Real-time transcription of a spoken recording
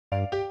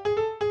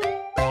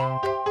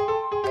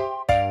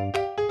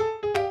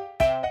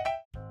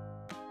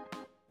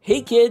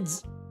Hey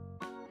kids!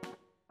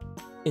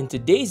 In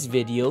today's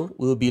video,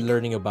 we'll be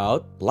learning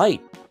about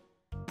light.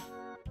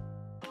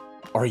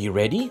 Are you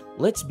ready?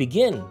 Let's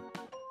begin!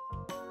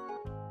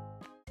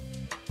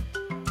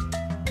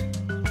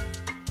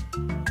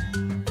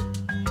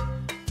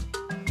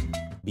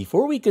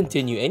 Before we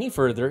continue any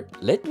further,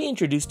 let me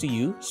introduce to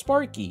you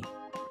Sparky.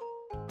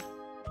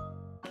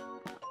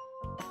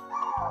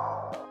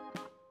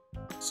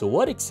 So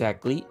what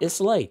exactly is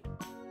light?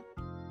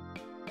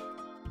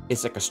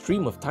 It's like a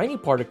stream of tiny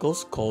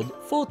particles called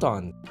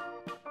photons.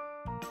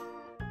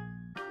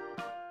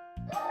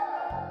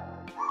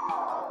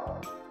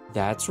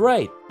 That's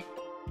right.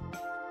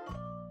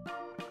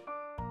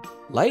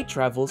 Light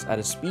travels at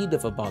a speed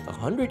of about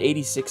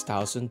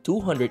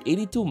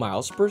 186,282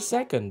 miles per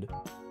second.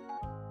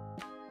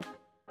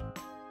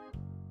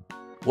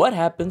 What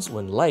happens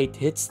when light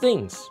hits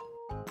things?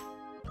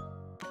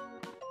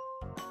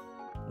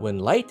 When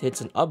light hits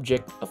an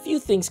object, a few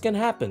things can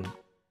happen.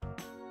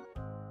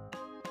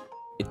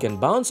 It can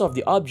bounce off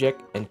the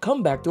object and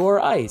come back to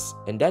our eyes,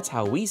 and that's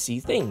how we see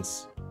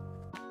things.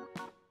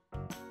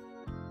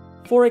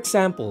 For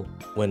example,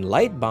 when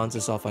light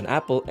bounces off an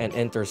apple and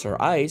enters our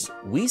eyes,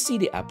 we see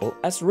the apple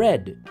as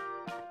red.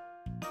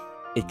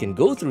 It can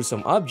go through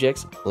some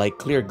objects like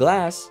clear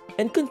glass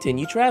and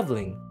continue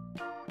traveling.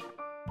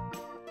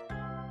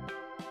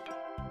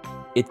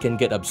 It can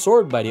get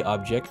absorbed by the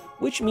object,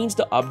 which means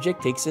the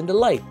object takes in the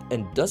light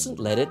and doesn't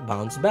let it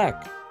bounce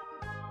back.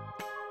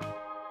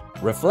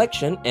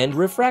 Reflection and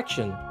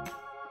refraction.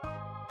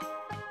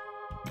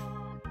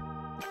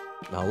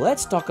 Now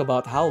let's talk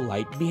about how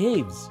light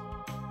behaves.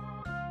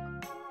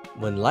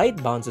 When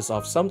light bounces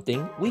off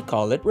something, we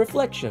call it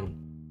reflection.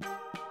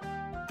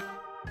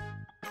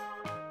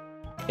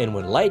 And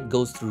when light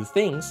goes through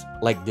things,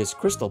 like this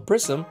crystal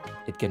prism,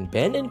 it can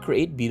bend and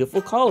create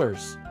beautiful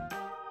colors.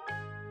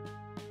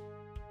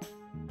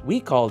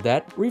 We call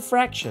that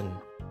refraction.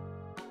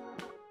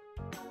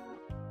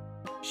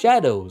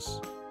 Shadows.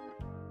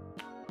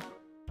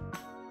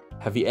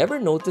 Have you ever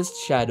noticed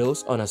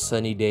shadows on a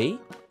sunny day?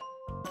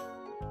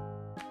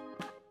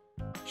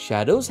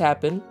 Shadows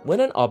happen when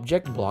an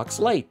object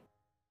blocks light.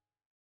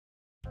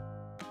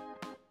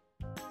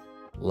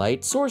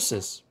 Light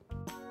sources.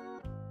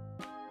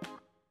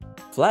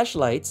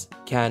 Flashlights,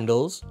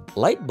 candles,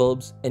 light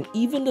bulbs, and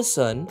even the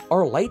sun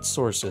are light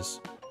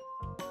sources.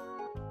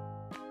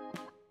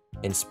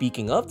 And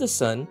speaking of the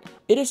sun,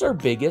 it is our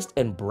biggest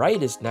and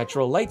brightest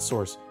natural light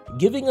source,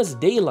 giving us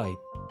daylight.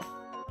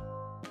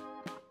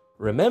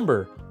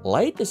 Remember,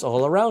 light is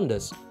all around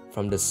us,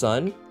 from the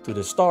sun to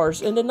the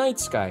stars in the night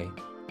sky.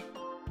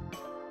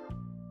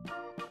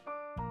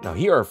 Now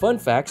here are fun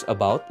facts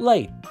about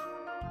light.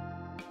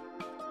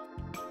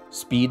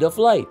 Speed of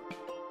light.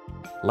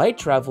 Light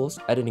travels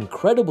at an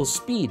incredible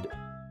speed.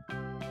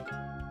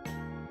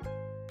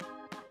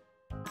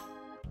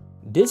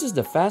 This is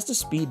the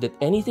fastest speed that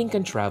anything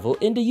can travel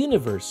in the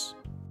universe.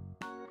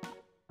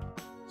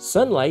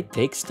 Sunlight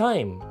takes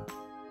time.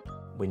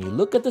 When you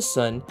look at the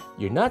sun,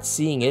 you're not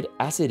seeing it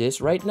as it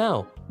is right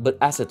now, but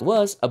as it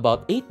was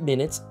about 8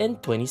 minutes and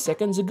 20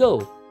 seconds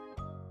ago.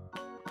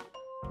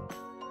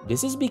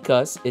 This is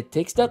because it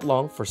takes that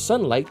long for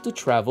sunlight to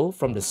travel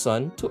from the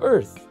sun to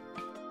Earth.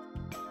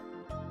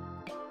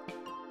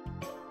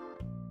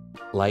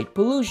 Light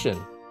pollution.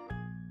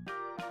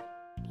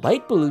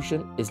 Light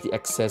pollution is the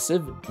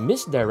excessive,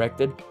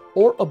 misdirected,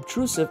 or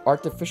obtrusive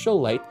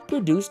artificial light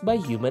produced by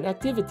human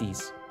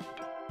activities.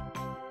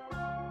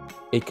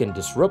 It can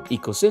disrupt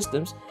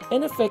ecosystems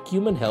and affect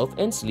human health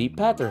and sleep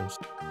patterns.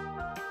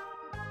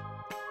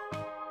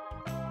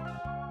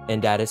 And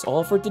that is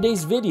all for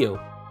today's video.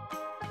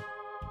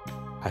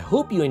 I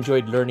hope you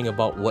enjoyed learning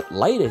about what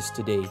light is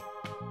today.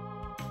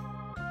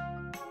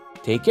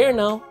 Take care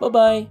now.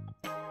 Bye-bye.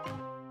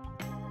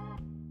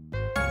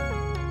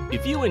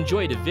 If you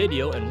enjoyed the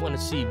video and want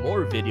to see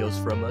more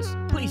videos from us,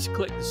 please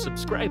click the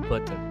subscribe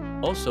button.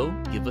 Also,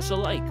 give us a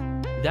like.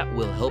 That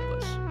will help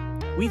us.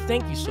 We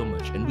thank you so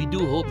much, and we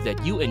do hope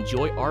that you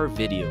enjoy our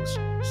videos.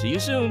 See you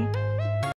soon!